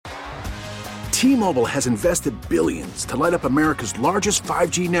T-Mobile has invested billions to light up America's largest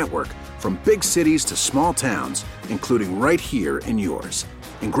 5G network, from big cities to small towns, including right here in yours.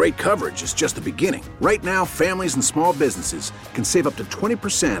 And great coverage is just the beginning. Right now, families and small businesses can save up to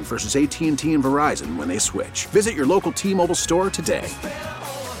 20% versus AT&T and Verizon when they switch. Visit your local T-Mobile store today.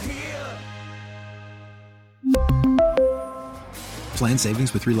 Plan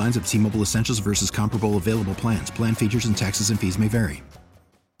savings with 3 lines of T-Mobile Essentials versus comparable available plans. Plan features and taxes and fees may vary.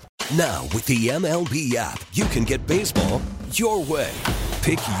 Now, with the MLB app, you can get baseball your way.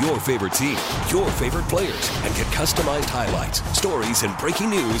 Pick your favorite team, your favorite players, and get customized highlights, stories, and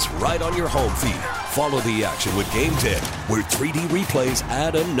breaking news right on your home feed. Follow the action with Game Day, where 3D replays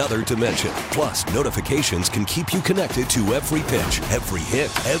add another dimension. Plus, notifications can keep you connected to every pitch, every hit,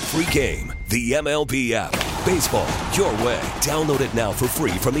 every game. The MLB app. Baseball your way. Download it now for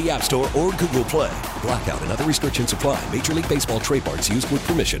free from the App Store or Google Play. Blackout and other restrictions apply. Major League Baseball trademarks used with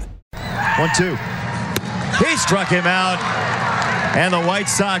permission. 1-2. He struck him out. And the White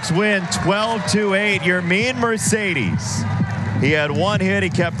Sox win 12-8. Yermin Mercedes. He had 1 hit. He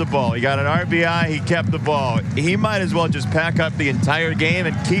kept the ball. He got an RBI. He kept the ball. He might as well just pack up the entire game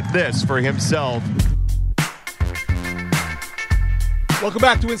and keep this for himself. Welcome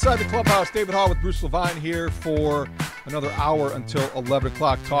back to Inside the Clubhouse. David Hall with Bruce Levine here for another hour until 11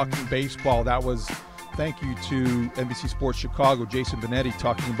 o'clock talking baseball. That was thank you to NBC Sports Chicago, Jason Benetti,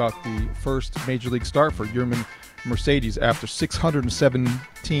 talking about the first Major League start for Yermin Mercedes after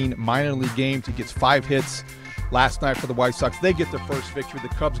 617 minor league games. He gets 5 hits last night for the White Sox. They get their first victory. The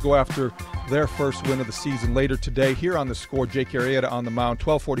Cubs go after their first win of the season later today. Here on the Score, Jake Arrieta on the mound,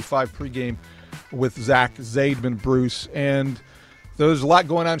 12:45 pregame with Zach Zaidman, Bruce. And there's a lot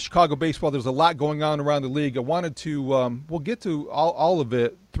going on in Chicago baseball. There's a lot going on around the league. I wanted to, we'll get to all of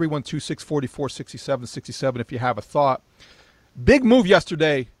it, 312-644-6767 if you have a thought. Big move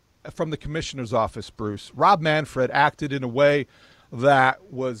yesterday from the commissioner's office, Bruce. Rob Manfred acted in a way that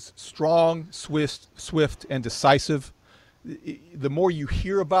was strong, swift, and decisive. The more you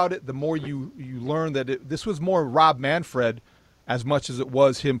hear about it, the more you learn that this was more Rob Manfred as much as it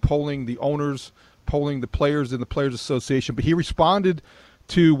was him polling the owners, polling the players in the Players Association. But he responded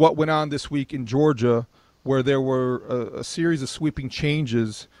to what went on this week in Georgia, where there were a series of sweeping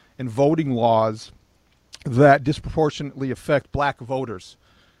changes in voting laws that disproportionately affect black voters.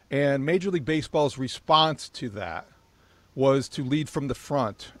 And Major League Baseball's response to that was to lead from the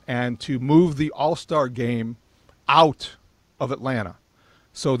front and to move the All-Star game out of Atlanta.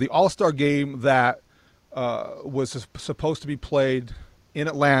 So the All-Star game that was supposed to be played in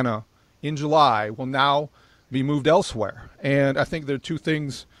Atlanta in July will now be moved elsewhere. And I think there are two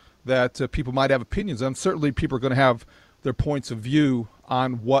things that people might have opinions on. Certainly people are going to have their points of view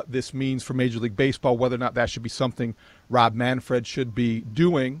on what this means for Major League Baseball, whether or not that should be something Rob Manfred should be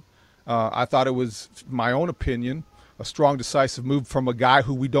doing. I thought it was, my own opinion, a strong, decisive move from a guy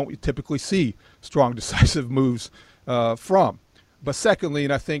who we don't typically see strong, decisive moves from. But secondly,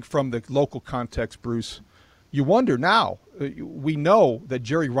 and I think from the local context, Bruce, you wonder now, we know that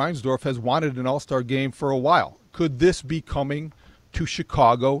Jerry Reinsdorf has wanted an All-Star game for a while. Could this be coming to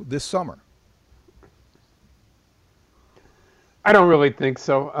Chicago this summer? I don't really think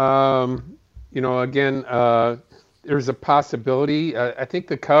so. Again, there's a possibility. I think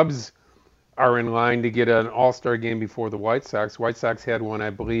the Cubs are in line to get an All-Star game before the White Sox. White Sox had one, I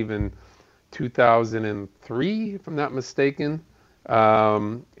believe, in 2003, if I'm not mistaken.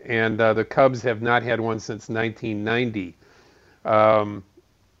 And the Cubs have not had one since 1990.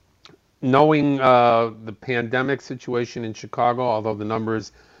 Knowing the pandemic situation in Chicago, although the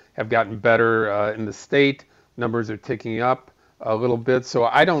numbers have gotten better in the state, numbers are ticking up a little bit. So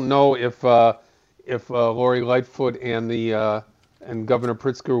I don't know if Lori Lightfoot and Governor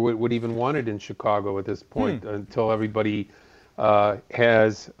Pritzker would even want it in Chicago at this point until everybody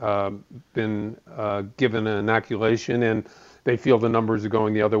has been given an inoculation and they feel the numbers are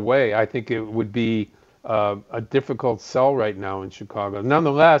going the other way. I think it would be a difficult sell right now in Chicago.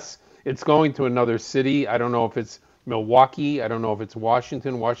 Nonetheless, it's going to another city. I don't know if it's Milwaukee. I don't know if it's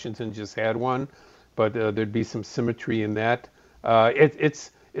Washington. Washington just had one, but there'd be some symmetry in that. It's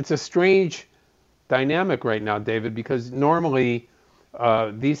a strange dynamic right now, David, because normally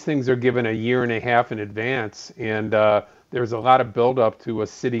these things are given a year and a half in advance, and there's a lot of buildup to a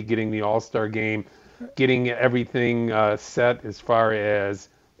city getting the All-Star game, getting everything set as far as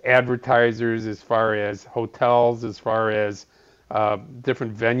advertisers, as far as hotels, as far as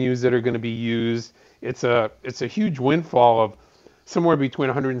different venues that are going to be used. It's a huge windfall of somewhere between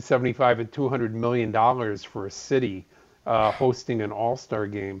 175 and 200 million dollars for a city hosting an All-Star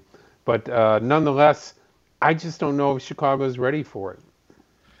game. But nonetheless, I just don't know if Chicago is ready for it.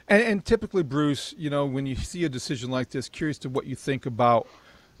 And typically, Bruce, when you see a decision like this, curious to what you think about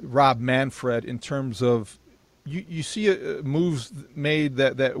Rob Manfred in terms of you see moves made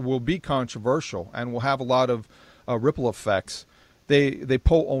that will be controversial and will have a lot of ripple effects. They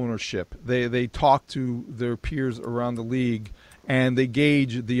poll ownership. They talk to their peers around the league, and they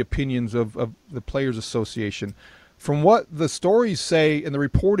gauge the opinions of the Players Association. From what the stories say and the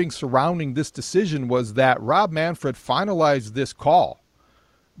reporting surrounding this decision was that Rob Manfred finalized this call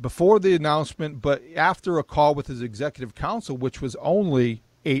before the announcement, but after a call with his executive council, which was only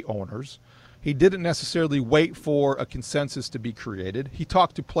 8 owners. He didn't necessarily wait for a consensus to be created. He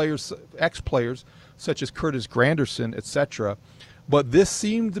talked to players, ex-players, such as Curtis Granderson, etc. But this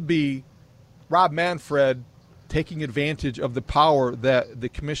seemed to be Rob Manfred taking advantage of the power that the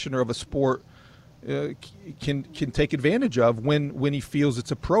commissioner of a sport can take advantage of when he feels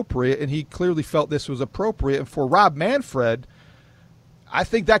it's appropriate, and he clearly felt this was appropriate. And for Rob Manfred, I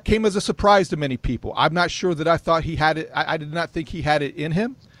think that came as a surprise to many people. I'm not sure that I thought he had it. I did not think he had it in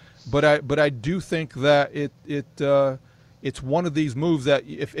him, but I do think that it's one of these moves that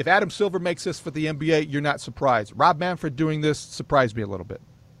if Adam Silver makes this for the NBA, you're not surprised. Rob Manfred doing this surprised me a little bit.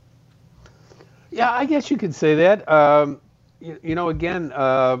 Yeah, I guess you could say that. Again,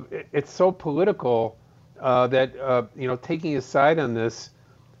 it's so political that taking a side on this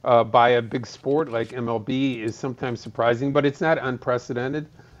by a big sport like MLB is sometimes surprising, but it's not unprecedented.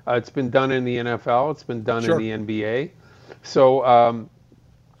 It's been done in the NFL. It's been done Sure. in the NBA. So,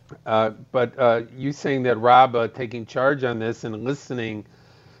 but you saying that Rob taking charge on this and listening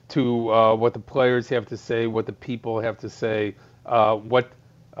to what the players have to say, what the people have to say, what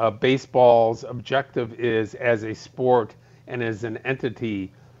baseball's objective is as a sport and as an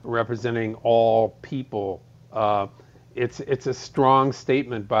entity representing all people. It's a strong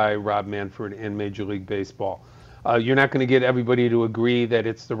statement by Rob Manfred in Major League Baseball. You're not going to get everybody to agree that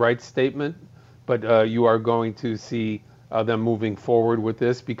it's the right statement, but you are going to see them moving forward with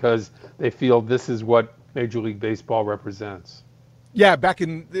this because they feel this is what Major League Baseball represents. Yeah, back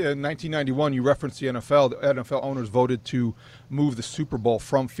in 1991, you referenced the NFL. The NFL owners voted to move the Super Bowl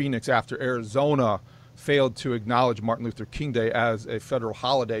from Phoenix after Arizona failed to acknowledge Martin Luther King Day as a federal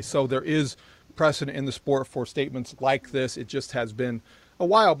holiday. So there is precedent in the sport for statements like this. It just has been a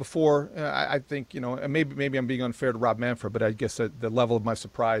while before. I think, and maybe I'm being unfair to Rob Manfred, but I guess that the level of my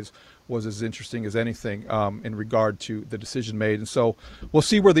surprise was as interesting as anything in regard to the decision made. And so we'll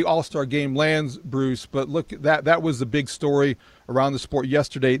see where the All-Star game lands, Bruce. But look, that was the big story around the sport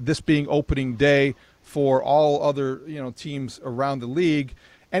yesterday, this being opening day for all other teams around the league.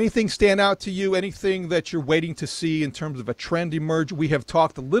 Anything stand out to you? Anything that you're waiting to see in terms of a trend emerge? We have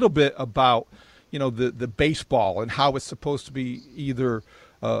talked a little bit about, the baseball and how it's supposed to be either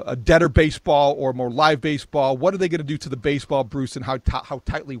a deader baseball or more live baseball. What are they going to do to the baseball, Bruce, and how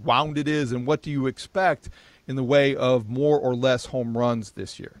tightly wound it is? And what do you expect in the way of more or less home runs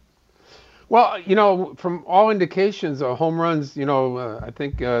this year? Well, from all indications, home runs, I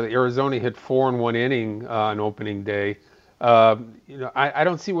think Arizona hit 4 in 1 inning on opening day. I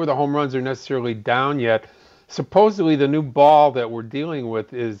don't see where the home runs are necessarily down yet. Supposedly the new ball that we're dealing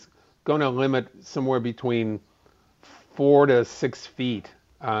with is going to limit somewhere between 4 to 6 feet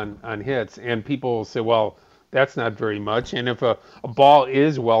on hits. And people will say, well, that's not very much. And if a ball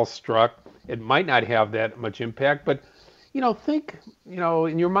is well struck, it might not have that much impact. But, think,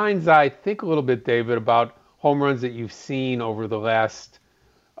 in your mind's eye, think a little bit, David, about home runs that you've seen over the last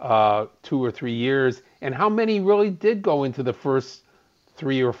 2 or 3 years, and how many really did go into the first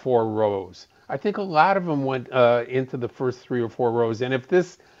 3 or 4 rows. I think a lot of them went into the first 3 or 4 rows. And if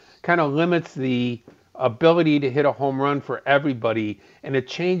this kind of limits the ability to hit a home run for everybody, and it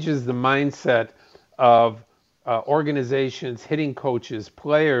changes the mindset of organizations, hitting coaches,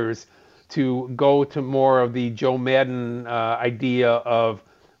 players, to go to more of the Joe Madden idea of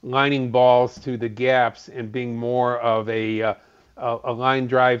lining balls to the gaps and being more of a line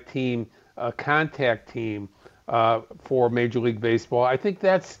drive team, a contact team for Major League Baseball. I think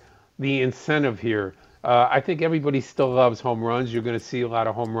that's the incentive here. I think everybody still loves home runs. You're going to see a lot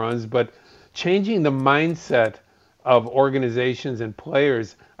of home runs, but changing the mindset of organizations and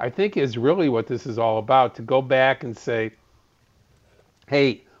players, I think, is really what this is all about. To go back and say,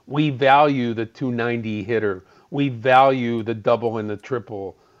 hey, we value the 290 hitter. We value the double and the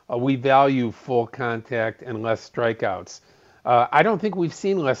triple. We value full contact and less strikeouts. I don't think we've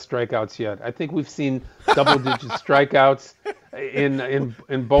seen less strikeouts yet. I think we've seen double-digit strikeouts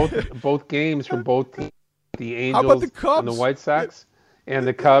in both games from both teams, the Angels and the White Sox, and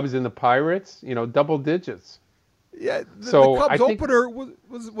the Cubs and the Pirates. Double digits. Yeah, the So I Cubs think opener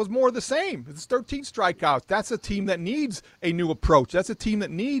was more of the same. It's 13 strikeouts. That's a team that needs a new approach. That's a team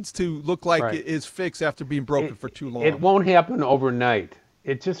that needs to look like right. it is fixed after being broken for too long. It won't happen overnight.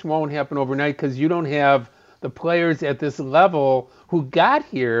 It just won't happen overnight because you don't have the players at this level who got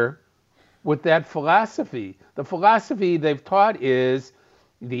here with that philosophy. The philosophy they've taught is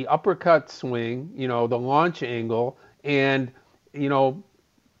the uppercut swing, the launch angle, and,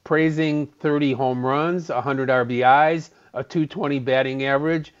 praising 30 home runs, 100 RBIs, a 220 batting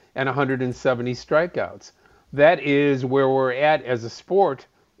average, and 170 strikeouts. That is where we're at as a sport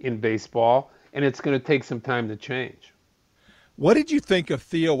in baseball, and it's going to take some time to change. What did you think of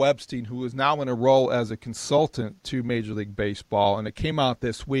Theo Epstein, who is now in a role as a consultant to Major League Baseball? And it came out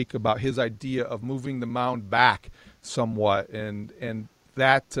this week about his idea of moving the mound back somewhat, and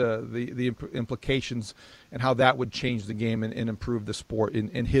that the implications and how that would change the game and improve the sport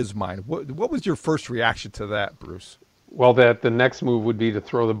in his mind. What was your first reaction to that, Bruce? Well, that the next move would be to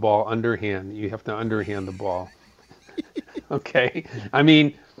throw the ball underhand. You have to underhand the ball. Okay, I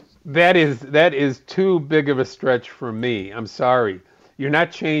mean, that is too big of a stretch for me. I'm sorry. You're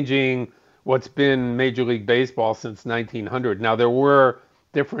not changing what's been Major League Baseball since 1900. Now, there were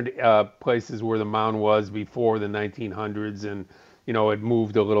different places where the mound was before the 1900s, and it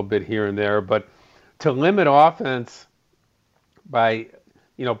moved a little bit here and there. But to limit offense by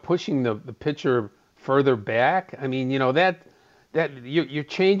pushing the pitcher further back, I mean, that you're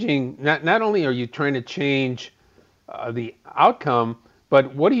changing. Not only are you trying to change the outcome,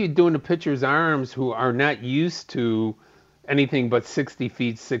 but what are you doing to pitchers' arms who are not used to anything but 60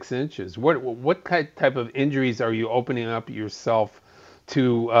 feet 6 inches? What type of injuries are you opening up yourself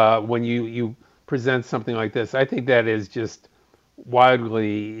to when you present something like this? I think that is just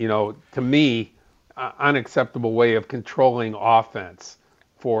wildly, to me, unacceptable way of controlling offense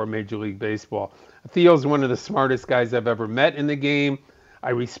for Major League Baseball. Theo's one of the smartest guys I've ever met in the game. I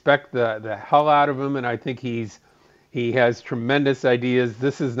respect the hell out of him, and I think he has tremendous ideas.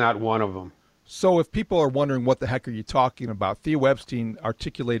 This is not one of them. So if people are wondering what the heck are you talking about, Theo Epstein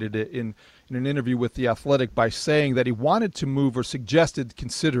articulated it in an interview with The Athletic by saying that he wanted to move or suggested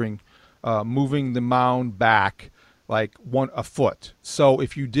considering moving the mound back like a foot. So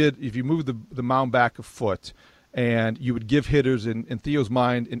if you move the mound back a foot, and you would give hitters, in Theo's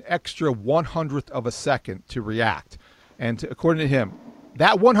mind, an extra 1/100th of a second to react. And according to him,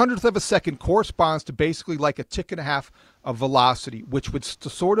 that 1/100th of a second corresponds to basically like a tick and a half of velocity, which would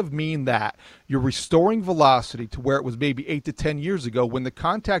sort of mean that you're restoring velocity to where it was maybe 8 to 10 years ago when the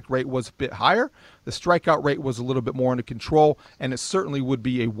contact rate was a bit higher, the strikeout rate was a little bit more under control, and it certainly would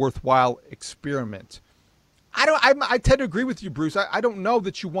be a worthwhile experiment. I tend to agree with you, Bruce. I don't know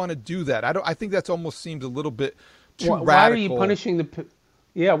that you want to do that. I think that's almost seems a little bit too radical. Why are you punishing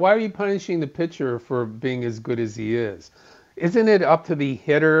why are you punishing the pitcher for being as good as he is? Isn't it up to the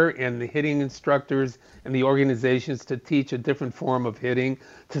hitter and the hitting instructors and the organizations to teach a different form of hitting,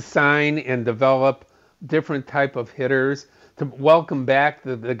 to sign and develop different type of hitters, to welcome back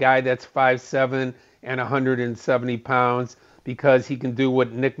the guy that's 5'7" and 170 pounds, because he can do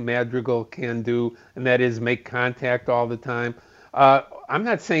what Nick Madrigal can do, and that is make contact all the time. I'm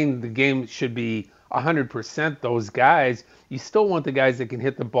not saying the game should be 100% those guys. You still want the guys that can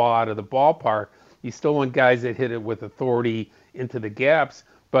hit the ball out of the ballpark. You still want guys that hit it with authority into the gaps.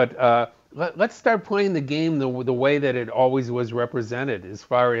 But let's start playing the game the way that it always was represented, as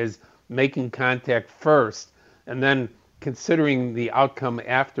far as making contact first and then considering the outcome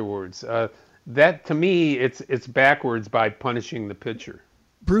afterwards. That, to me, it's backwards by punishing the pitcher.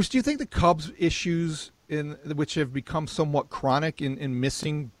 Bruce, do you think the Cubs' issues, which have become somewhat chronic in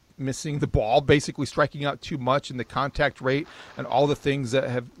missing the ball, basically striking out too much, and the contact rate and all the things that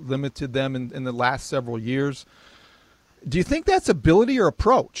have limited them in the last several years, do you think that's ability or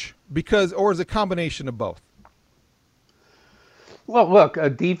approach? Or is it a combination of both? Well, look,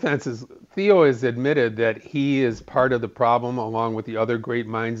 Theo has admitted that he is part of the problem, along with the other great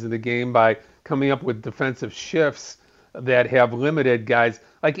minds in the game, by coming up with defensive shifts that have limited guys.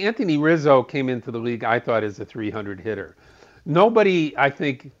 Like Anthony Rizzo came into the league, I thought, as a 300 hitter. Nobody, I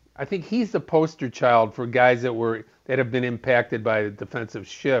think he's the poster child for guys that have been impacted by the defensive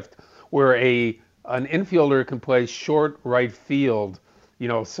shift, where an infielder can play short right field,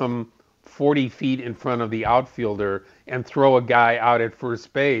 some 40 feet in front of the outfielder, and throw a guy out at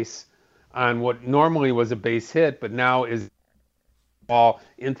first base on what normally was a base hit, but now is ball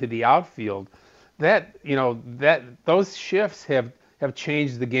into the outfield. Those shifts have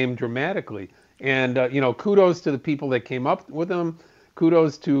changed the game dramatically. And kudos to the people that came up with them.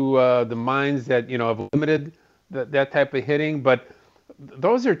 Kudos to the minds that have limited that type of hitting. But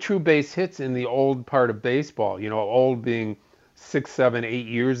those are true base hits in the old part of baseball. Old being 6, 7, 8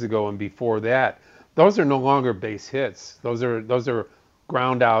 years ago and before that. Those are no longer base hits. Those are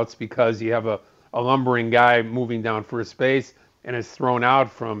ground outs because you have a lumbering guy moving down first base and is thrown out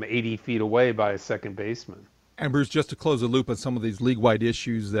from 80 feet away by a second baseman. And Bruce, just to close the loop on some of these league-wide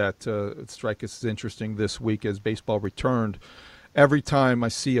issues that strike us as interesting this week as baseball returned, every time I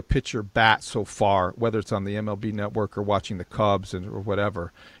see a pitcher bat so far, whether it's on the MLB Network or watching the Cubs or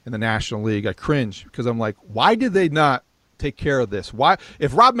whatever in the National League, I cringe because I'm like, why did they not take care of this? Why,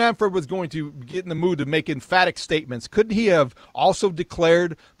 if Rob Manfred was going to get in the mood to make emphatic statements, couldn't he have also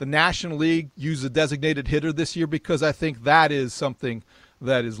declared the National League use a designated hitter this year? Because I think that is something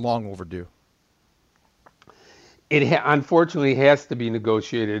that is long overdue. It unfortunately has to be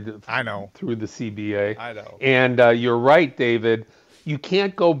negotiated. I know. Through the CBA. I know. And you're right, David. You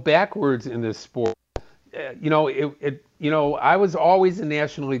can't go backwards in this sport. I was always a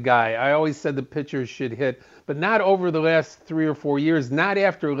National League guy. I always said the pitchers should hit, but not over the last 3 or 4 years, not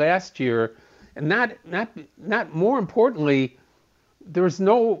after last year, and not more importantly, there's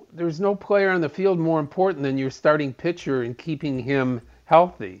no player on the field more important than your starting pitcher and keeping him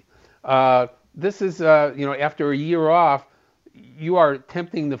healthy. This is after a year off, you are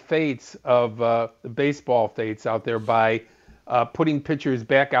tempting the fates of the baseball fates out there by putting pitchers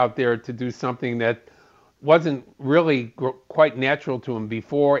back out there to do something that wasn't really quite natural to them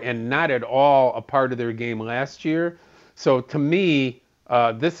before and not at all a part of their game last year. So to me,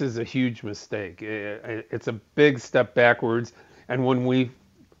 this is a huge mistake. It's a big step backwards. And when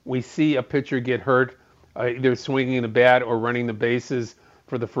we see a pitcher get hurt, either swinging the bat or running the bases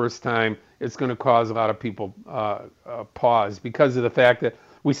for the first time, it's going to cause a lot of people pause because of the fact that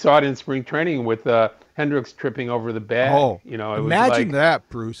we saw it in spring training with Hendricks tripping over the bat. Oh, it imagine was that,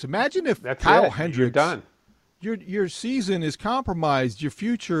 Bruce. Imagine if Kyle Hendricks, you're done. Your season is compromised. Your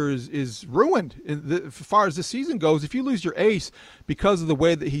future is ruined as far as the season goes. If you lose your ace because of the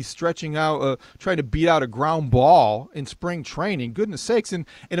way that he's stretching out, trying to beat out a ground ball in spring training, goodness sakes. And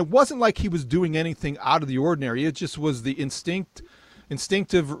it wasn't like he was doing anything out of the ordinary. It just was the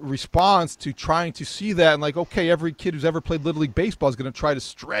instinctive response to trying to see that and like, okay, every kid who's ever played Little League Baseball is going to try to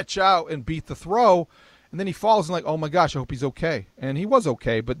stretch out and beat the throw. And then he falls and like, oh my gosh, I hope he's okay. And he was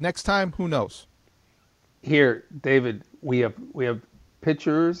okay. But next time, who knows? Here, David, we have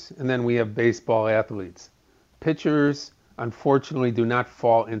pitchers and then we have baseball athletes. Pitchers, unfortunately, do not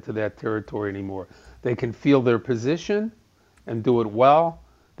fall into that territory anymore. They can feel their position and do it well.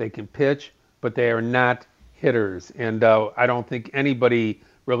 They can pitch, but they are not hitters. And I don't think anybody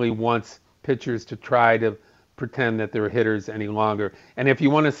really wants pitchers to try to pretend that they're hitters any longer. And if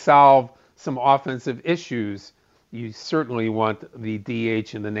you want to solve some offensive issues, you certainly want the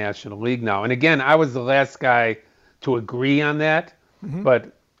DH in the National League now. And again, I was the last guy to agree on that,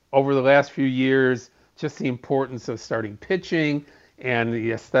 but over the last few years, just the importance of starting pitching and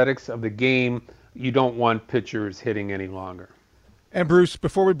the aesthetics of the game, you don't want pitchers hitting any longer. And Bruce,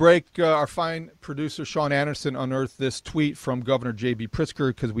 before we break, our fine producer Sean Anderson unearthed this tweet from Governor J.B. Pritzker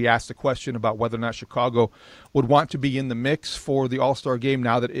because we asked a question about whether or not Chicago would want to be in the mix for the All-Star game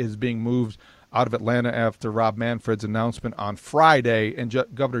now that it is being moved out of Atlanta after Rob Manfred's announcement on Friday. And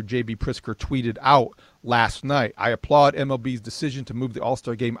Governor J.B. Pritzker tweeted out last night, I applaud MLB's decision to move the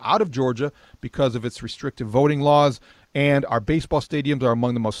All-Star game out of Georgia because of its restrictive voting laws, and our baseball stadiums are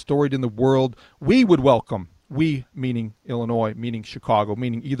among the most storied in the world. We would welcome, we meaning Illinois, meaning Chicago,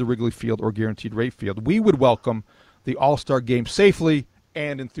 meaning either Wrigley Field or Guaranteed Rate Field, we would welcome the All-Star game safely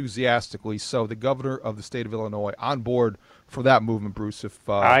and enthusiastically. So the governor of the state of Illinois on board for that movement, Bruce. If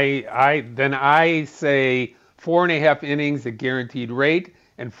I say 4.5 innings at Guaranteed Rate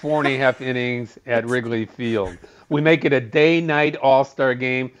and 4.5 innings at Wrigley Field. We make it a day-night All-Star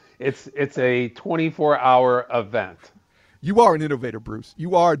game. It's a 24-hour event. You are an innovator, Bruce.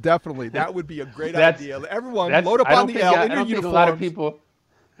 You are definitely. That would be a great idea. Everyone, load up on the L in your uniforms.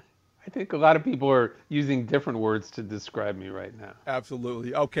 I think a lot of people are using different words to describe me right now.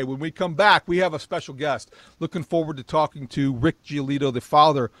 Absolutely. Okay, when we come back, we have a special guest. Looking forward to talking to Rick Giolito, the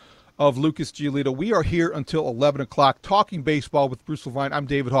father of Lucas Giolito. We are here until 11 o'clock talking baseball with Bruce Levine. I'm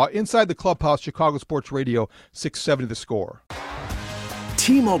David Haugh. Inside the Clubhouse, Chicago Sports Radio, 670 The Score.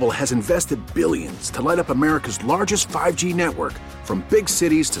 T-Mobile has invested billions to light up America's largest 5G network, from big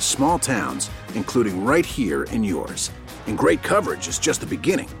cities to small towns, including right here in yours. And great coverage is just the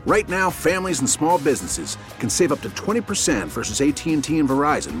beginning. Right now, families and small businesses can save up to 20% versus AT&T and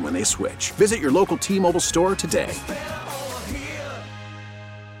Verizon when they switch. Visit your local T-Mobile store today.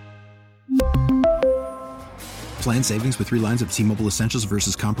 Plan savings with 3 lines of T-Mobile Essentials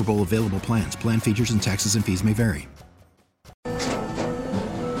versus comparable available plans. Plan features and taxes and fees may vary.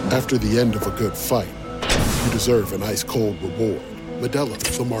 After the end of a good fight, you deserve an ice-cold reward. Modelo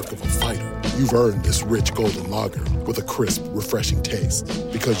is the mark of a fighter. You've earned this rich golden lager with a crisp, refreshing taste.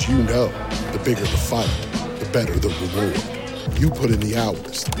 Because you know, the bigger the fight, the better the reward. You put in the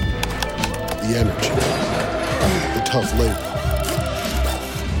hours, the energy, the tough labor.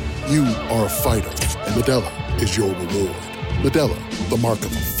 You are a fighter, and Modelo is your reward. Modelo, the mark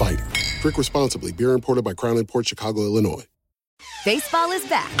of a fighter. Drink responsibly. Beer imported by Crown Imports, Chicago, Illinois. Baseball is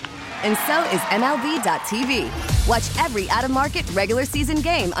back, and so is MLB.tv. Watch every out-of-market, regular season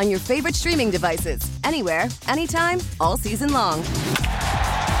game on your favorite streaming devices. Anywhere, anytime, all season long.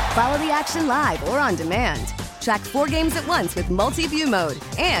 Follow the action live or on demand. Track 4 games at once with multi-view mode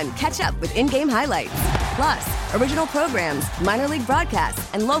and catch up with in-game highlights. Plus, original programs, minor league broadcasts,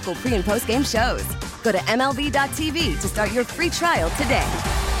 and local pre- and post-game shows. Go to MLB.tv to start your free trial today.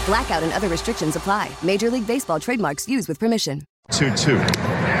 Blackout and other restrictions apply. Major League Baseball trademarks used with permission. 2-2.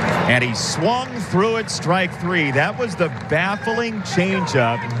 And he swung through it, strike 3. That was the baffling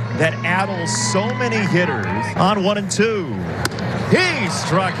changeup that addles so many hitters on 1 and 2. He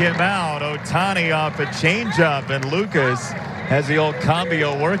struck him out. Ohtani off a changeup, and Lucas has the old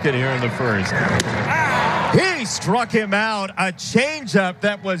combio working here in the first. He struck him out. A changeup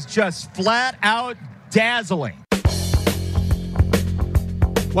that was just flat out dazzling.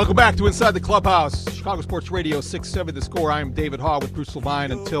 Welcome back to Inside the Clubhouse, Chicago Sports Radio 670 The Score. I'm David Haugh with Bruce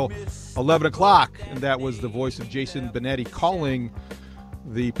Levine until 11 o'clock, and that was the voice of Jason Benetti calling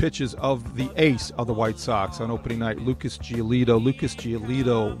the pitches of the ace of the White Sox on opening night, Lucas Giolito. Lucas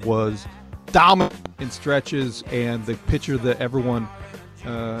Giolito was dominant in stretches, and the pitcher that everyone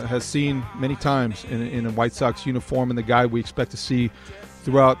has seen many times in a White Sox uniform, and the guy we expect to see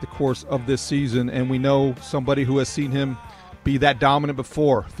throughout the course of this season. And we know somebody who has seen him be that dominant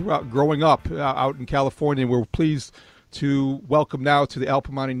before throughout growing up out in California. We're pleased to welcome now to the Al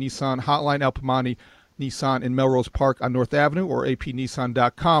Piemonte Nissan hotline, Al Piemonte Nissan in Melrose Park on North Avenue, or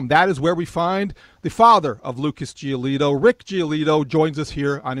apnissan.com. That is where we find the father of Lucas Giolito. Rick Giolito joins us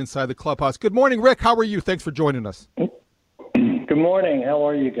here on Inside the Clubhouse. Good morning, Rick. How are you? Thanks for joining us. Good morning. How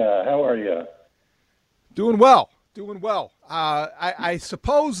are you guys? How are you? Doing well. Doing well. I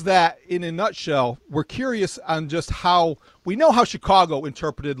suppose that in a nutshell, we're curious on just how we know how Chicago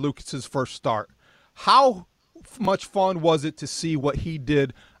interpreted Lucas's first start. How much fun was it to see what he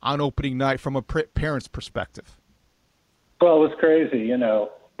did on opening night from a parent's perspective? Well, it was crazy, you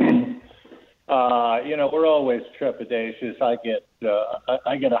know. We're always trepidatious. I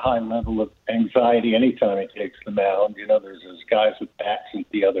get a high level of anxiety anytime he takes the mound. You know, there's those guys with bats at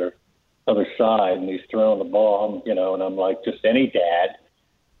the other side, and he's throwing the ball, and I'm like just any dad,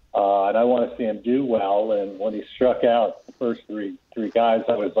 and I want to see him do well. And when he struck out the first three guys,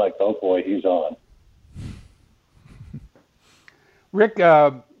 I was like, oh boy, he's on. Rick,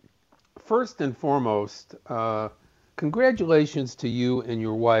 first and foremost, congratulations to you and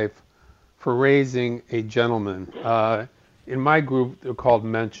your wife for raising a gentleman. In my group, they're called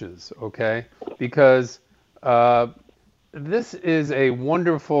Menches, okay? Because this is a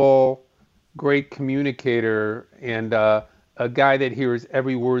wonderful, great communicator, and a guy that hears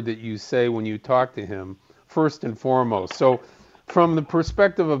every word that you say when you talk to him, first and foremost. So from the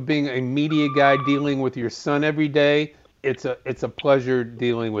perspective of being a media guy dealing with your son every day, it's a pleasure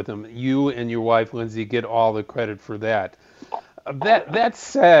dealing with him. You and your wife, Lindsay, get all the credit for that. That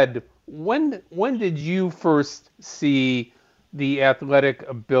said, when did you first see the athletic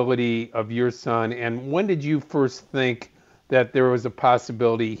ability of your son, and when did you first think that there was a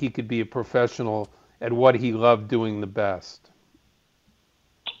possibility he could be a professional at what he loved doing the best?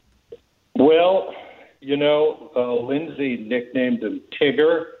 Well, Lindsay nicknamed him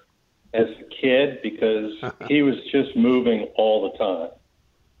Tigger as a kid because he was just moving all the time.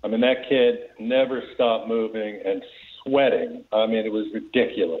 I mean, that kid never stopped moving and sweating. I mean, it was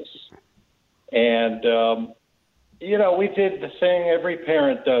ridiculous. And, we did the thing every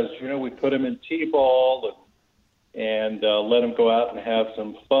parent does. We put him in T-ball and let him go out and have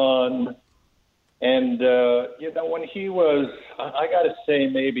some fun. And, when he was, I got to say,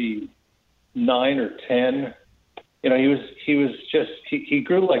 maybe 9 or 10, he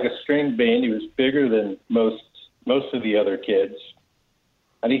grew like a string bean. He was bigger than most of the other kids.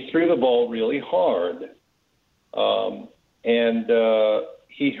 And he threw the ball really hard.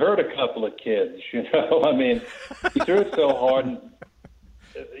 He hurt a couple of kids, I mean, he threw it so hard. And,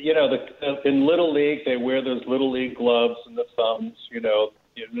 in Little League, they wear those Little League gloves and the thumbs,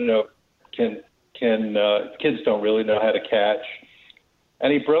 kids don't really know how to catch.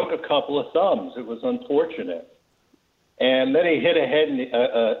 And he broke a couple of thumbs. It was unfortunate. And then he hit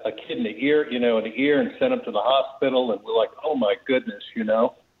a kid in the ear, and sent him to the hospital. And we're like, oh my goodness,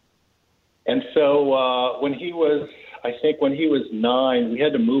 And so when he was 9, we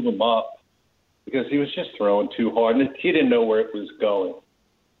had to move him up because he was just throwing too hard, and he didn't know where it was going.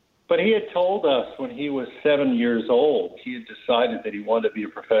 But he had told us when he was 7 years old, he had decided that he wanted to be a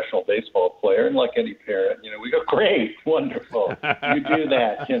professional baseball player. And like any parent, we go, great, wonderful, you do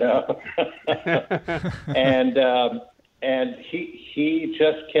that, and he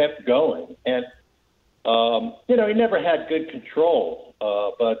just kept going. And, he never had good control,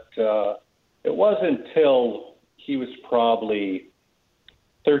 but it wasn't until he was probably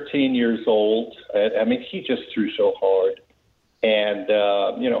 13 years old. He just threw so hard. And,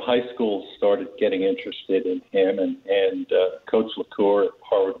 high school started getting interested in him, and Coach LaCour at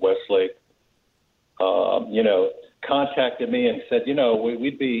Harvard Westlake, contacted me and said,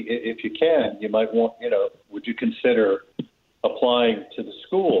 we'd be, if you can, you might want, would you consider applying to the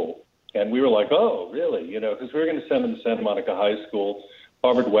school? And we were like, oh, really? Because we were going to send him to Santa Monica High School.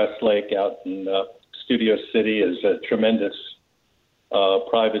 Harvard Westlake out in Studio City is a tremendous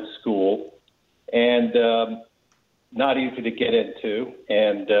private school. And, not easy to get into.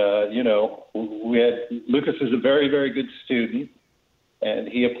 And, we had Lucas is a very, very good student, and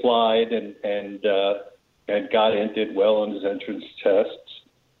he applied and got in, did well on his entrance tests.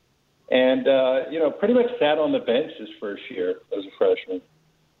 And, pretty much sat on the bench his first year as a freshman.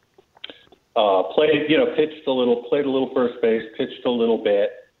 Played a little first base, pitched a little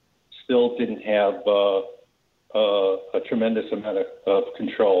bit, still didn't have a tremendous amount of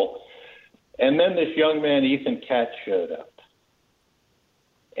control. And then this young man, Ethan Katz, showed up.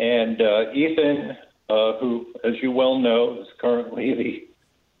 And Ethan, who, as you well know, is currently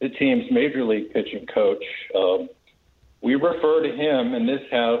the team's major league pitching coach, we refer to him in this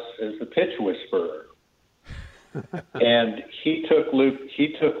house as the pitch whisperer. And he took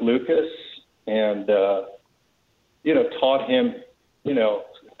Lucas and taught him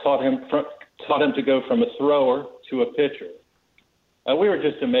to go from a thrower to a pitcher. We were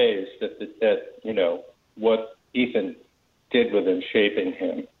just amazed at what Ethan did with him, shaping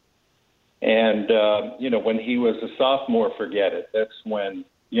him. And, when he was a sophomore, forget it. That's when,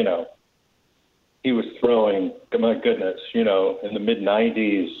 he was throwing, my goodness, in the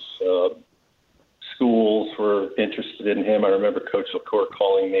mid-90s, schools were interested in him. I remember Coach LaCour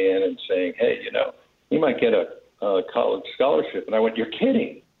calling me in and saying, hey, he might get a college scholarship. And I went, you're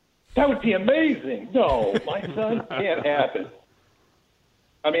kidding. That would be amazing. No, my son can't happen.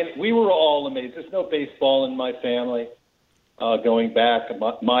 We were all amazed. There's no baseball in my family. Going back,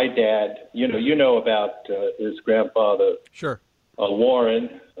 my dad, you know about his grandfather, sure,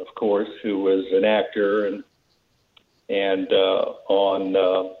 Warren, of course, who was an actor and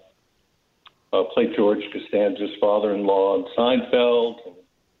played George Costanza's father-in-law on Seinfeld,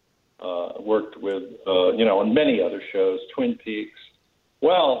 and worked with on many other shows, Twin Peaks.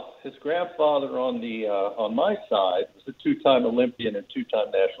 Well, his grandfather on my side was a two-time Olympian and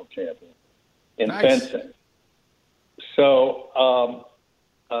two-time national champion in fencing. So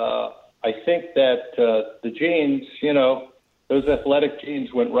I think that the genes, those athletic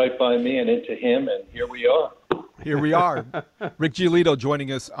genes went right by me and into him, and here we are. Here we are. Rick Giolito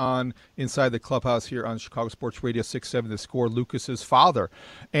joining us on Inside the Clubhouse here on Chicago Sports Radio 670 The Score, Lucas's father.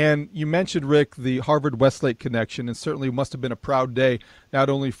 And you mentioned, Rick, the Harvard-Westlake connection, and certainly must have been a proud day, not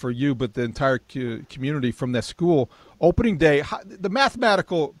only for you, but the entire community from that school. Opening day, the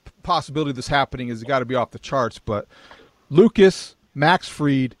mathematical possibility of this happening has got to be off the charts, but Lucas, Max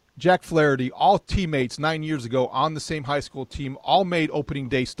Fried, Jack Flaherty, all teammates 9 years ago on the same high school team, all made opening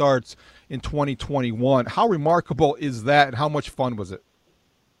day starts in 2021. How remarkable is that, and how much fun was it?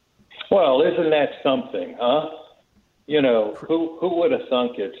 Well, isn't that something, huh? Who would have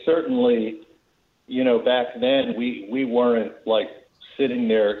thunk it? Certainly, back then we weren't like sitting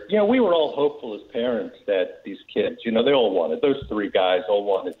there. We were all hopeful as parents that these kids, they all wanted, those three guys all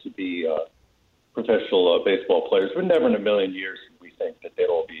wanted to be professional baseball players. But never in a million years did we think that they'd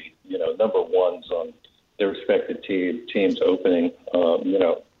all be, number ones on their respective teams opening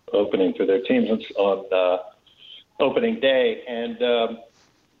for their teams on opening day. And,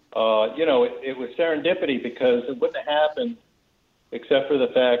 it was serendipity because it wouldn't have happened except for the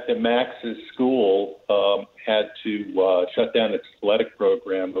fact that Max's school had to shut down its athletic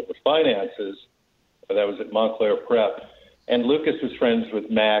program over finances. That was at Montclair Prep. And Lucas was friends with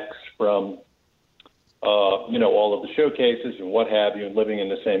Max from, all of the showcases and what have you, and living in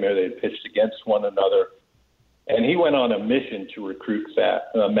the same area. They had pitched against one another. And he went on a mission to recruit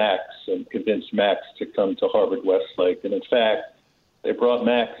Max and convince Max to come to Harvard Westlake. And in fact, they brought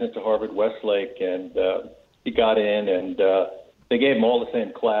Max into Harvard Westlake, and he got in, and they gave him all the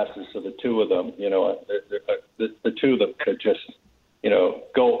same classes. So the two of them, the two of them could just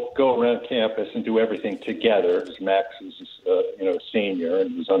go around campus and do everything together. As Max is, a senior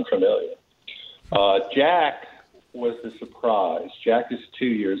and was unfamiliar. Jack was the surprise. Jack is 2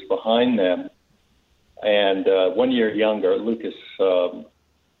 years behind them, and 1 year younger. Lucas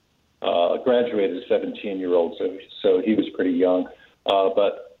graduated as a 17-year-old, so he was pretty young.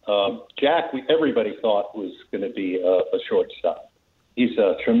 But Jack, everybody thought was going to be a shortstop. He's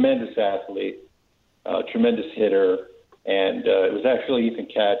a tremendous athlete, tremendous hitter, and it was actually Ethan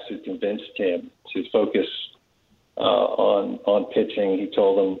Katz who convinced him to focus on pitching. He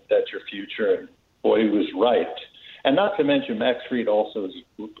told him, that's your future, and boy, he was right. And not to mention, Max Fried also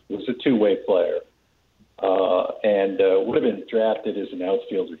was a two-way player and would have been drafted as an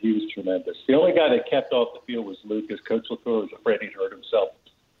outfielder. He was tremendous. The only guy that kept off the field was Lucas. Coach LaFleur was afraid he'd hurt himself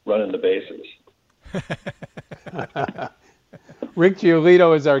running the bases. Rick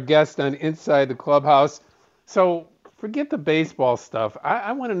Giolito is our guest on Inside the Clubhouse. So forget the baseball stuff.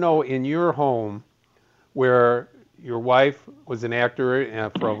 I want to know, in your home, where your wife was an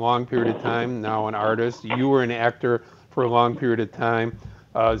actor for a long period of time, now an artist. You were an actor for a long period of time,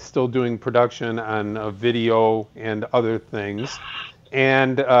 still doing production on video and other things.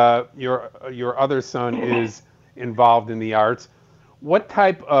 And your other son is involved in the arts. What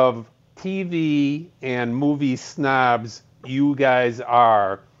type of TV and movie snobs you guys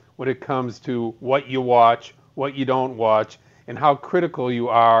are when it comes to what you watch, what you don't watch, and how critical you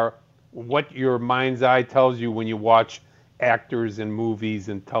are, what your mind's eye tells you when you watch actors in movies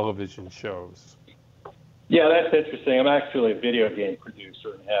and television shows? Yeah, that's interesting. I'm actually a video game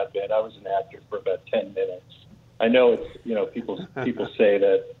producer and have been. I was an actor for about 10 minutes. I know it's, people say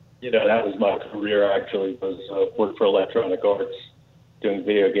that, that was my career, actually, was worked for Electronic Arts doing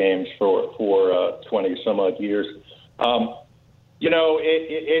video games for 20 some odd years.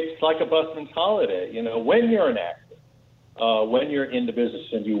 It's like a busman's holiday. When you're an actor, when you're in the business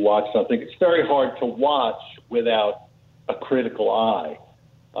and you watch something, it's very hard to watch without a critical eye.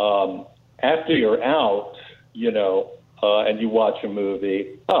 After you're out, and you watch a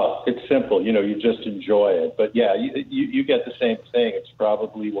movie, it's simple. You just enjoy it. But yeah, you get the same thing. It's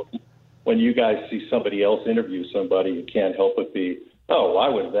probably when you guys see somebody else interview somebody, you can't help but be, I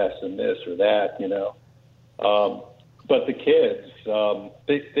would have asked them this or that, But the kids,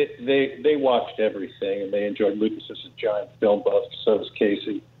 they watched everything, and they enjoyed. Lucas is a giant film buff, so is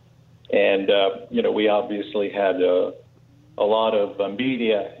Casey. And, we obviously had a lot of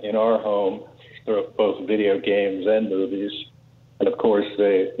media in our home, both video games and movies. And, of course,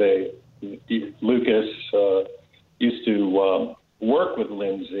 Lucas used to work with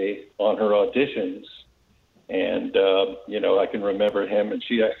Lindsay on her auditions. And, I can remember him, and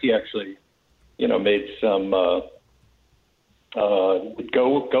he actually, made some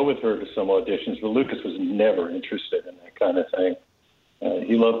go with her to some auditions, but Lucas was never interested in that kind of thing.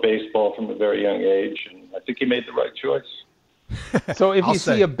 He loved baseball from a very young age, and I think he made the right choice. So if you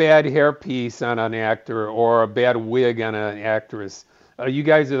see a bad hairpiece on an actor or a bad wig on an actress, you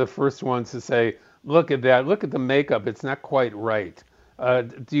guys are the first ones to say, look at that, look at the makeup, it's not quite right.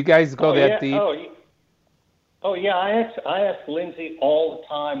 Do you guys go that deep? Oh, yeah, I ask Lindsay all the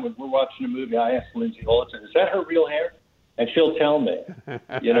time when we're watching a movie. I ask Lindsay all the time, is that her real hair? And she'll tell me,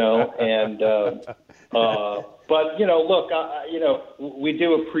 and, but, look, we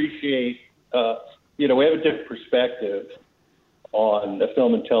do appreciate, we have a different perspective on the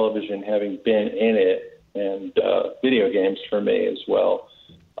film and television, having been in it, and video games for me as well.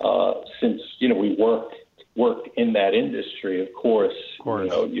 Since, we worked in that industry, of course.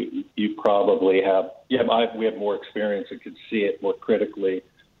 You probably have, we have more experience and could see it more critically.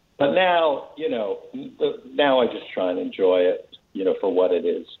 But now, now I just try and enjoy it, for what it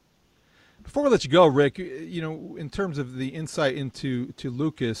is. Before we let you go, Rick, in terms of the insight into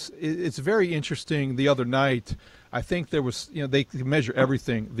Lucas, it's very interesting. The other night, I think there was, they can measure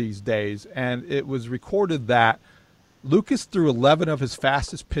everything these days, and it was recorded that Lucas threw 11 of his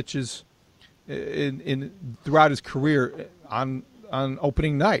fastest pitches in throughout his career on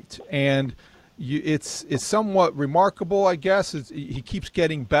opening night, and it's somewhat remarkable, I guess. He keeps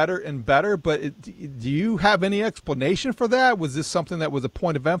getting better and better, but do you have any explanation for that? Was this something that was a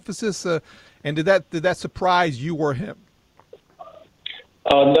point of emphasis, and did that surprise you or him?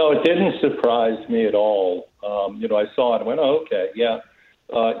 No, it didn't surprise me at all. I saw it and went, okay, yeah,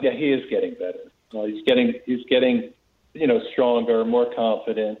 he is getting better. He's getting, stronger, more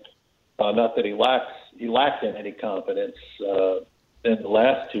confident. Not that he lacked in any confidence in the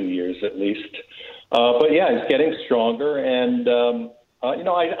last 2 years, at least. But yeah, he's getting stronger. And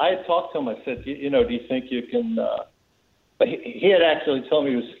I had talked to him. I said, do you think you can? He had actually told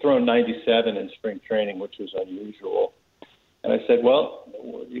me he was throwing 97 in spring training, which was unusual. And I said, well,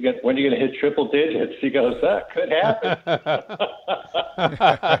 when are you going to hit triple digits? He goes, that could happen.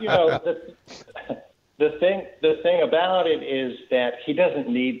 The thing about it is that he doesn't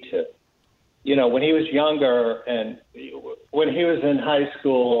need to. When he was younger and when he was in high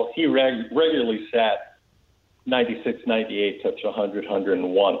school, he regularly sat 96, 98, touch 100,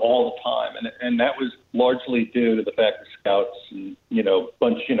 101 all the time. And that was largely due to the fact that scouts and,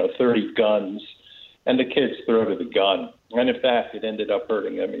 30 guns, and the kids throw to the gun. And in fact, it ended up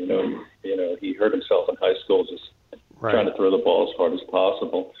hurting him. He hurt himself in high school just trying to throw the ball as hard as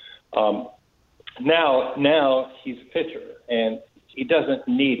possible. Now he's a pitcher, and he doesn't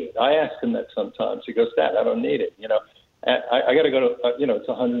need it. I ask him that sometimes. He goes, Dad, I don't need it. I got to go to, it's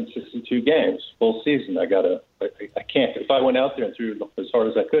 162 games, full season. I can't. If I went out there and threw as hard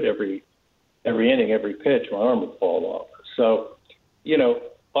as I could every inning, every pitch, my arm would fall off. So,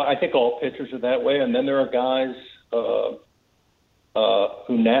 I think all pitchers are that way. And then there are guys who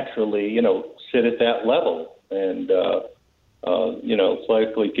naturally, sit at that level and,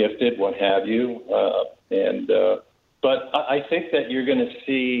 likely gifted, what have you. But I think that you're going to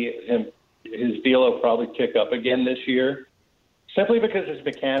see his velo probably kick up again this year, simply because his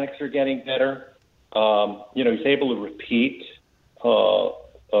mechanics are getting better. He's able to repeat,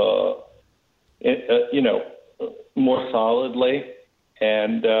 more solidly,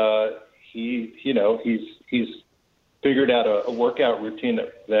 and he's figured out a workout routine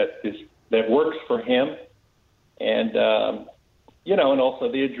that works for him, and and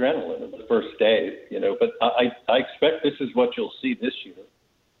also the adrenaline of the first day, But I expect this is what you'll see this year.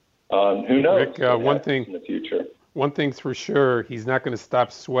 Who knows? Rick, one thing in the future. One thing's for sure, he's not going to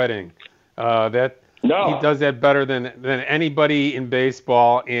stop sweating. He does that better than anybody in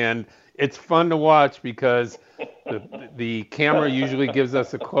baseball, and it's fun to watch because the camera usually gives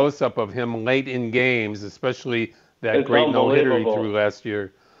us a close-up of him late in games, especially that great no-hitter he threw last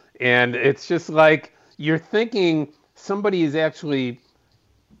year. And it's just like you're thinking somebody is actually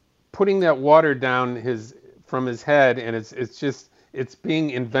putting that water down from his head, and it's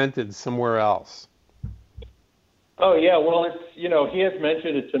being invented somewhere else. Oh yeah, well he has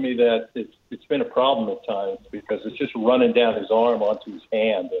mentioned it to me that it's been a problem at times because it's just running down his arm onto his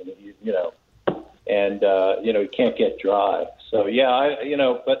hand, and he can't get dry. So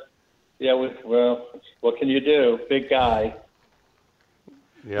what can you do? Big guy.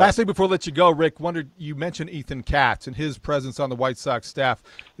 Yeah. Lastly, before I let you go, Rick, you mentioned Ethan Katz, and his presence on the White Sox staff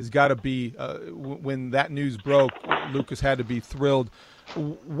has got to be, when that news broke, Lucas had to be thrilled.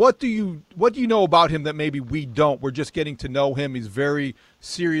 What do you know about him that maybe we don't? We're just getting to know him. He's a very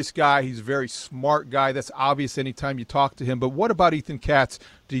serious guy. He's a very smart guy. That's obvious anytime you talk to him. But what about Ethan Katz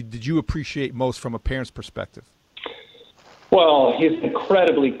did you appreciate most from a parent's perspective? Well, he's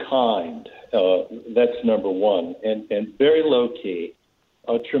incredibly kind. That's number one, and very low-key.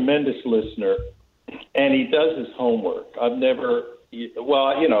 A tremendous listener, and he does his homework.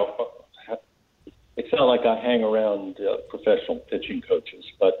 It's not like I hang around professional pitching coaches,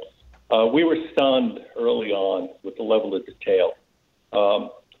 but we were stunned early on with the level of detail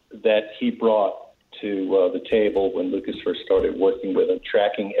that he brought to the table when Lucas first started working with him,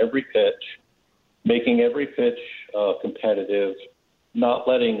 tracking every pitch, making every pitch competitive, not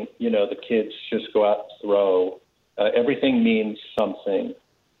letting the kids just go out and throw. Everything means something,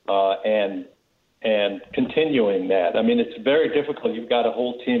 and continuing that. I mean, it's very difficult. You've got a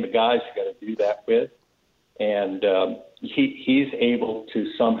whole team of guys you got to do that with, and he's able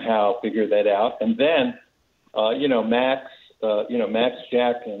to somehow figure that out. And then, Max,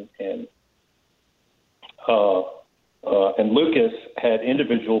 Jack, and Lucas had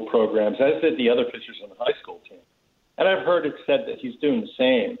individual programs, as did the other pitchers on the high school team. And I've heard it said that he's doing the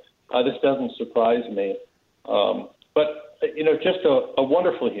same. This doesn't surprise me. But just a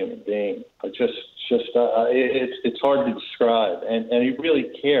wonderful human being. It's hard to describe, and he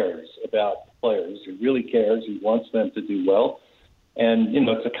really cares about players. He really cares. He wants them to do well, and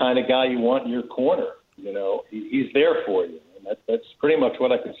it's the kind of guy you want in your corner. He's there for you, and that's pretty much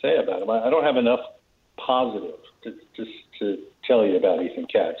what I can say about him. I don't have enough positive to tell you about Ethan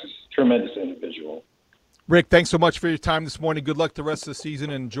Katz. He's a tremendous individual. Rick, thanks so much for your time this morning. Good luck the rest of the season.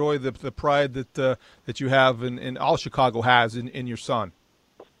 Enjoy the pride that you have and all Chicago has in your son.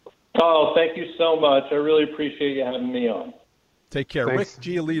 Oh, thank you so much. I really appreciate you having me on. Take care. Thanks. Rick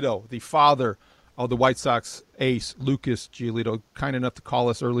Giolito, the father of the White Sox ace, Lucas Giolito, kind enough to call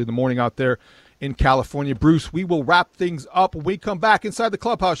us early in the morning out there in California. Bruce, we will wrap things up when we come back inside the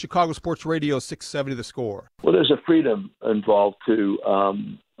clubhouse, Chicago Sports Radio 670 The Score. Well, there's a freedom involved too.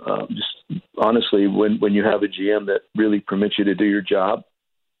 Just honestly, when you have a GM that really permits you to do your job,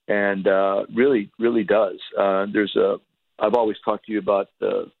 and really does. There's a I've always talked to you about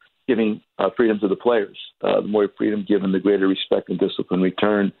giving freedom to the players. The more freedom given, the greater respect and discipline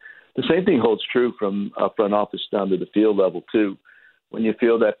returned. The same thing holds true from front office down to the field level, too. When you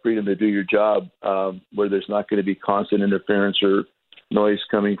feel that freedom to do your job, where there's not going to be constant interference or noise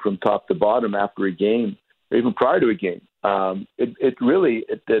coming from top to bottom after a game, or even prior to a game, it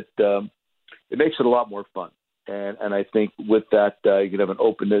makes it a lot more fun. And I think with that, you can have an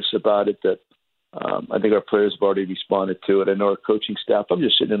openness about it that I think our players have already responded to it. I know our coaching staff, I'm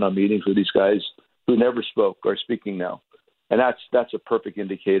just sitting in on meetings with these guys who never spoke are speaking now. And that's a perfect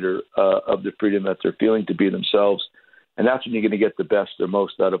indicator of the freedom that they're feeling to be themselves. And that's when you're going to get the best or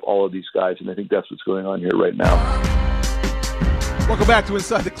most out of all of these guys. And I think that's what's going on here right now. Welcome back to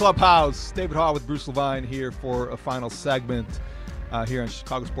Inside the Clubhouse. David Haugh with Bruce Levine here for a final segment here on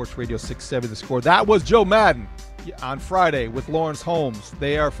Chicago Sports Radio 670 The Score. That was Joe Madden on Friday with Lawrence Holmes.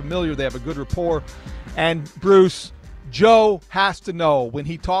 They are familiar. They have a good rapport. And Bruce, Joe has to know when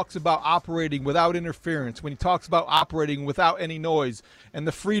he talks about operating without interference, when he talks about operating without any noise and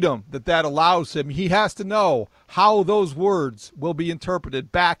the freedom that allows him, he has to know how those words will be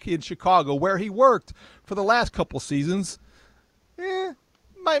interpreted back in Chicago, where he worked for the last couple seasons.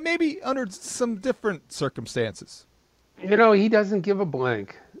 Maybe under some different circumstances. You know, he doesn't give a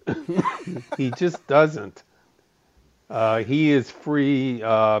blank. He just doesn't. He is free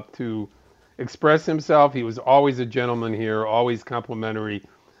to express himself. He was always a gentleman here, always complimentary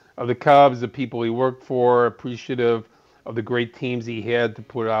of the Cubs, the people he worked for, appreciative of the great teams he had to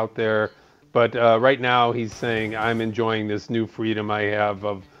put out there. But right now he's saying, I'm enjoying this new freedom I have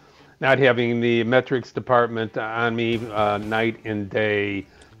of not having the metrics department on me night and day,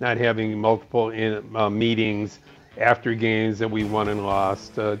 not having multiple meetings after games that we won and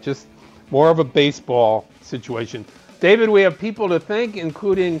lost. Just more of a baseball situation. David, we have people to thank,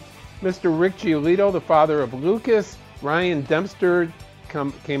 including Mr. Rick Giolito, the father of Lucas. Ryan Dempster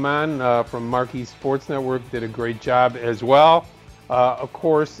came on from Marquee Sports Network, did a great job as well. Of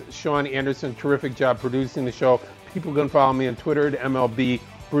course, Sean Anderson, terrific job producing the show. People can follow me on Twitter at MLB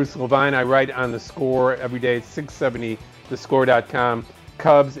Bruce Levine. I write on The Score every day at 670thescore.com.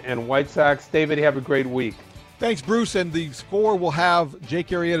 Cubs and White Sox. David, have a great week. Thanks, Bruce. And The Score will have Jake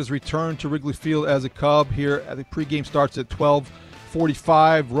Arrieta's return to Wrigley Field as a Cub here. The pregame starts at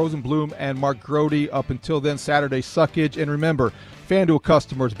 12:45. Rosenblum and Mark Grody up until then. Saturday Suckage. And remember, FanDuel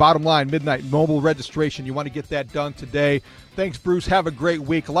customers, bottom line, midnight mobile registration. You want to get that done today. Thanks, Bruce. Have a great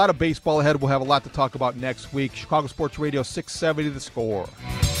week. A lot of baseball ahead. We'll have a lot to talk about next week. Chicago Sports Radio 670 The Score.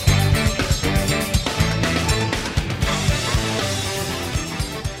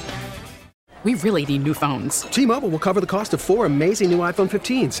 We really need new phones. T-Mobile will cover the cost of 4 amazing new iPhone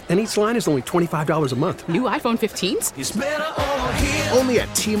 15s, and each line is only $25 a month. New iPhone 15s? It's better over here. Only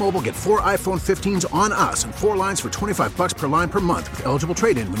at T-Mobile, get 4 iPhone 15s on us and 4 lines for $25 per line per month with eligible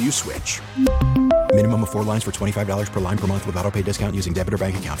trade-in when you switch. Minimum of 4 lines for $25 per line per month with autopay discount using debit or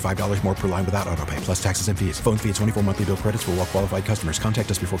bank account. $5 more per line without autopay, plus taxes and fees. Phone fee at 24 monthly bill credits for well-qualified customers. Contact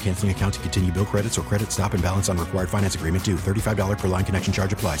us before canceling account to continue bill credits or credit stop and balance on required finance agreement due. $35 per line connection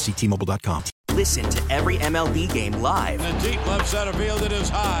charge applies. See T-Mobile.com. Listen to every MLB game live. In the deep left center field, it is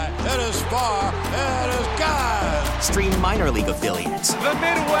high, it is far, it is gone. Stream minor league affiliates. The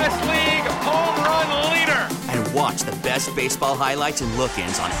Midwest League home run leader. And watch the best baseball highlights and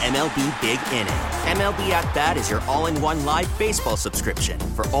look-ins on MLB Big Inning. MLB At Bat is your all-in-one live baseball subscription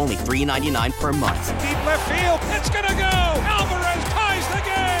for only $3.99 per month. Deep left field, it's gonna go. Alvarez ties the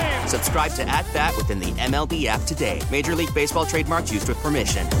game. Subscribe to At Bat within the MLB app today. Major League Baseball trademarks used with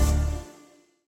permission.